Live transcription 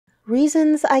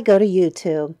Reasons I go to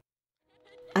YouTube.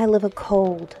 I live a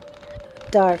cold,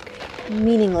 dark,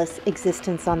 meaningless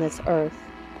existence on this earth.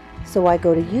 So I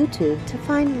go to YouTube to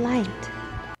find light.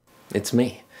 It's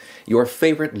me, your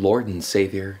favorite Lord and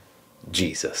Savior,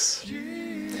 Jesus.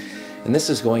 And this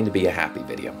is going to be a happy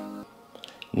video.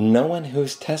 No one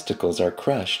whose testicles are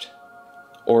crushed,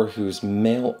 or whose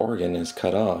male organ is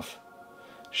cut off,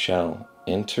 shall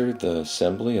enter the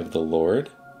assembly of the Lord.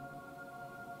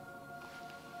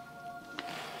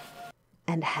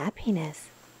 And happiness.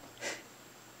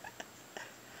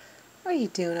 What are you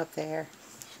doing up there?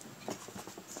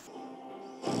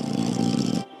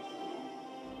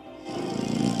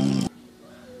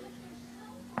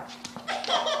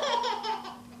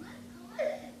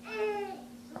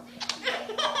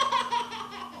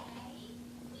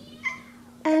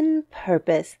 And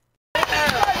purpose.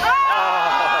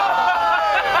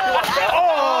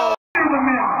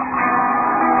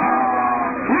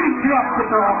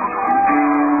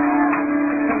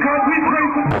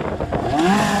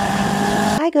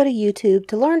 I go to YouTube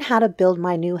to learn how to build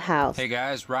my new house. Hey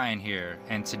guys, Ryan here,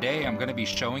 and today I'm going to be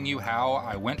showing you how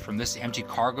I went from this empty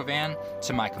cargo van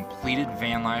to my completed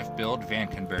van life build van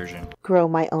conversion. Grow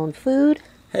my own food.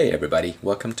 Hey everybody,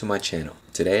 welcome to my channel.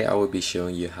 Today I will be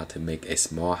showing you how to make a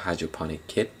small hydroponic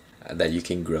kit that you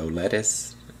can grow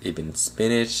lettuce, even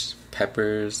spinach,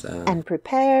 peppers, and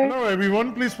prepare. Hello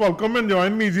everyone, please welcome and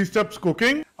join me Easy Steps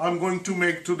Cooking. I'm going to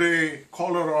make today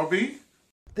kohlrabi.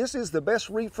 This is the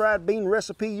best refried bean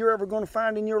recipe you're ever going to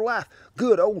find in your life.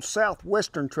 Good old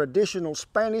southwestern traditional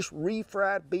Spanish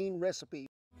refried bean recipe.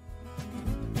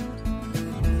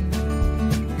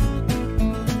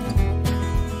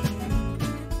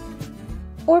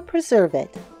 Or preserve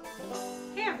it.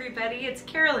 Hey everybody, it's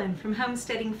Carolyn from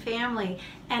Homesteading Family,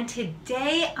 and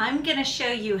today I'm going to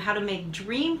show you how to make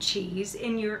dream cheese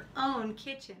in your own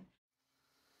kitchen.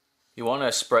 You want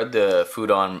to spread the food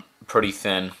on pretty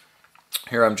thin.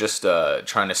 Here I'm just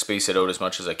trying to space it out as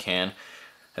much as I can,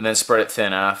 and then spread it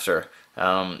thin after.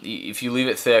 If you leave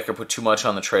it thick or put too much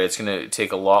on the tray, it's going to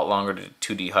take a lot longer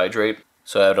to dehydrate.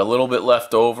 So I had a little bit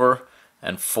left over,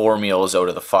 and 4 meals out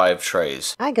of the 5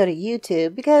 trays. I go to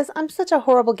YouTube because I'm such a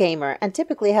horrible gamer and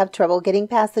typically have trouble getting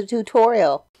past the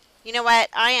tutorial. You know what?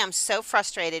 I am so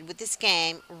frustrated with this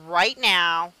game right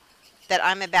now that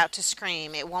I'm about to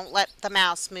scream. It won't let the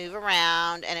mouse move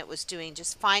around, and it was doing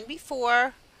just fine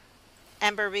before.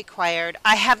 Ember required.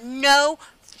 I have no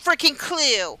freaking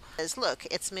clue. Look,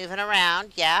 it's moving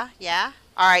around. Yeah.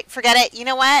 Alright, forget it. You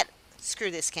know what? Screw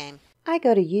this game. I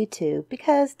go to YouTube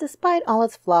because despite all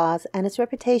its flaws and its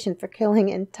reputation for killing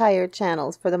entire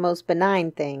channels for the most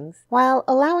benign things, while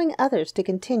allowing others to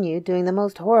continue doing the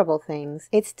most horrible things,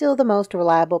 it's still the most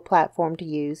reliable platform to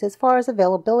use as far as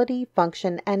availability,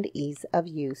 function, and ease of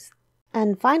use.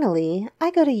 And finally, I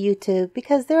go to YouTube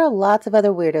because there are lots of other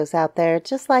weirdos out there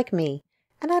just like me,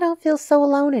 and I don't feel so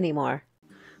alone anymore.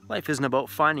 Life isn't about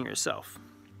finding yourself.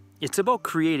 It's about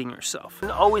creating yourself.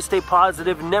 And always stay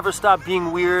positive, never stop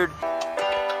being weird.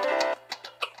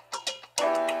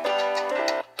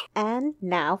 And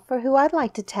now for who I'd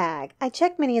like to tag. I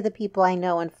checked many of the people I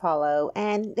know and follow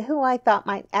and who I thought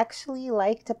might actually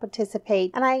like to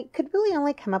participate, and I could really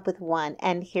only come up with one,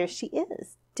 and here she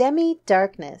is. Demmy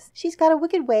Darkness. She's got a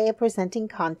wicked way of presenting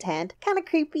content, kind of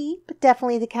creepy, but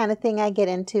definitely the kind of thing I get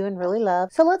into and really love.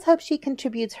 So let's hope she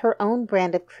contributes her own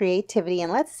brand of creativity, and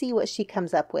let's see what she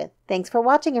comes up with. Thanks for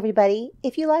watching, everybody.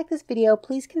 If you like this video,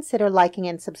 please consider liking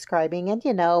and subscribing and,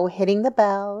 hitting the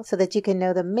bell so that you can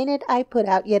know the minute I put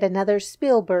out yet another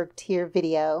Spielberg tier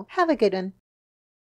video. Have a good one.